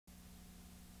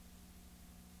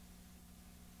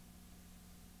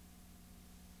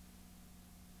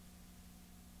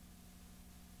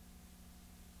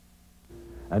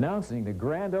Announcing the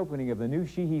grand opening of the new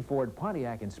Sheehy Ford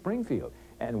Pontiac in Springfield.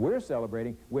 And we're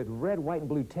celebrating with red, white, and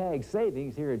blue tag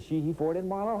savings here at Sheehy Ford in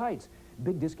Marlow Heights.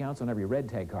 Big discounts on every red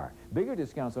tag car. Bigger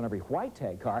discounts on every white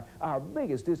tag car. Our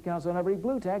biggest discounts on every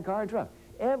blue tag car and truck.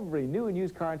 Every new and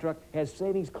used car and truck has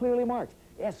savings clearly marked.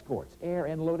 Escorts, air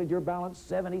and loaded, your balance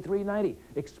 $73.90.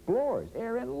 Explorers,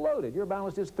 air and loaded, your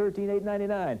balance is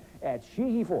 $13,899 at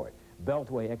Sheehy Ford,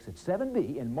 Beltway exit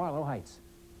 7B in Marlow Heights.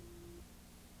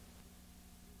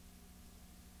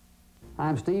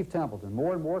 I'm Steve Templeton.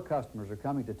 More and more customers are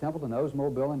coming to Templeton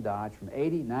Oldsmobile and Dodge from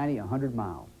 80, 90, 100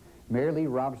 miles. Mary Lee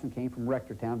Robinson came from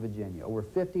Rectortown, Virginia, over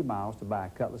 50 miles to buy a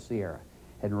Cutlass Sierra.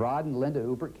 And Rod and Linda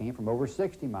Upert came from over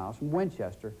 60 miles from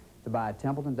Winchester to buy a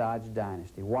Templeton Dodge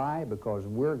Dynasty. Why? Because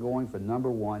we're going for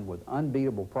 #1 with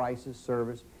unbeatable prices,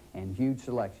 service, and huge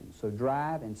selection. So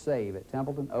drive and save at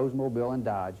Templeton Oldsmobile and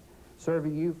Dodge,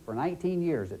 serving you for 19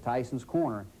 years at Tyson's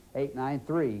Corner,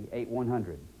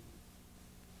 893-8100.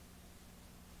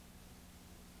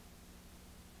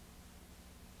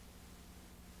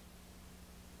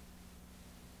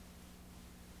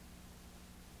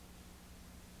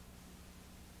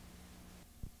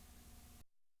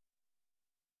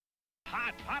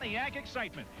 Hot Pontiac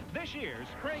excitement. This year's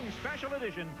Spring Special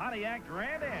Edition Pontiac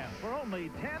Grand Am for only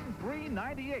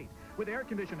 $10,398 with air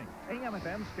conditioning,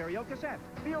 AM/FM stereo cassette,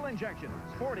 fuel injection,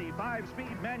 sporty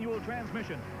 5-speed manual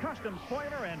transmission, custom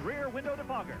spoiler and rear window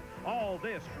defogger. All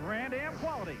this Grand Am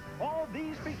quality, all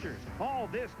these features, all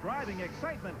this driving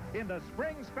excitement in the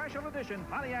Spring Special Edition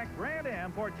Pontiac Grand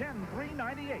Am for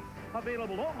 $10,398.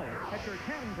 Available only at your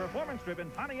 10 performance-driven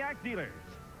Pontiac dealers.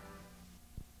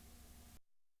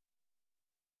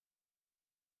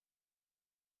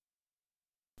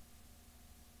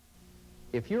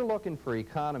 If you're looking for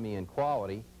economy and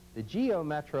quality, the Geo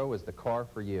Metro is the car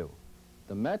for you.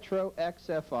 The Metro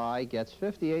XFI gets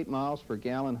 58 miles per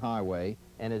gallon highway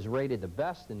and is rated the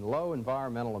best in low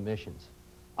environmental emissions.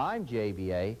 I'm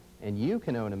JBA, and you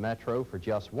can own a Metro for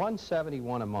just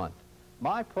 $171 a month.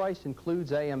 My price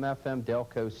includes AM/FM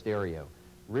Delco stereo,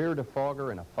 rear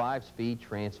defogger, and a 5-speed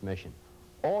transmission.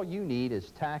 All you need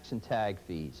is tax and tag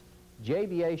fees.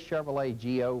 JBA Chevrolet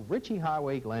Geo, Ritchie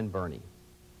Highway, Glen Burnie.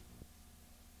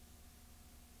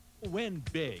 Win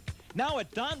big. Now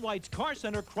at Don White's Car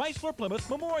Center Chrysler Plymouth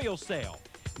Memorial Sale.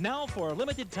 Now for a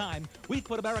limited time, we've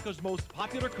put America's most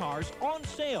popular cars on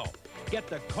sale. Get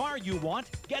the car you want,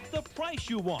 get the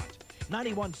price you want.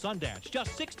 91 Sundance,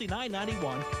 just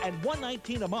 $69.91 and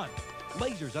 $119 a month.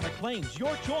 Lasers and Acclaims,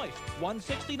 your choice,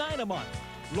 $169 a month.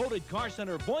 Loaded Car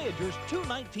Center Voyagers,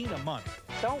 $219 a month.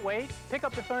 Don't wait. Pick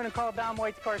up the phone and call Don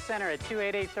White's Car Center at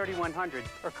 288-3100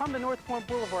 or come to North Point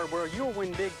Boulevard where you'll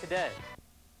win big today.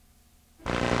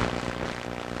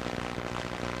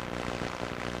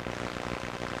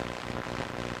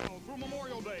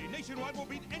 Nationwide will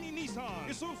beat any Nissan,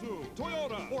 Isuzu,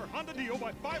 Toyota, or Honda deal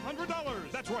by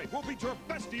 $500. That's right, we'll beat your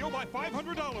best deal by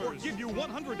 $500. Or give you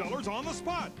 $100 on the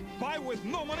spot. Buy with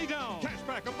no money down. Cash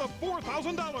back up to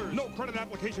 $4,000. No credit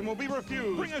application will be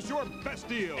refused. Bring us your best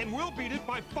deal, and we'll beat it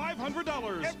by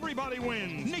 $500. Everybody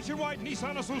wins. Nationwide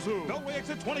Nissan Isuzu. Beltway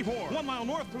exit 24, 1 mile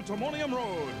north through Timonium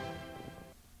Road.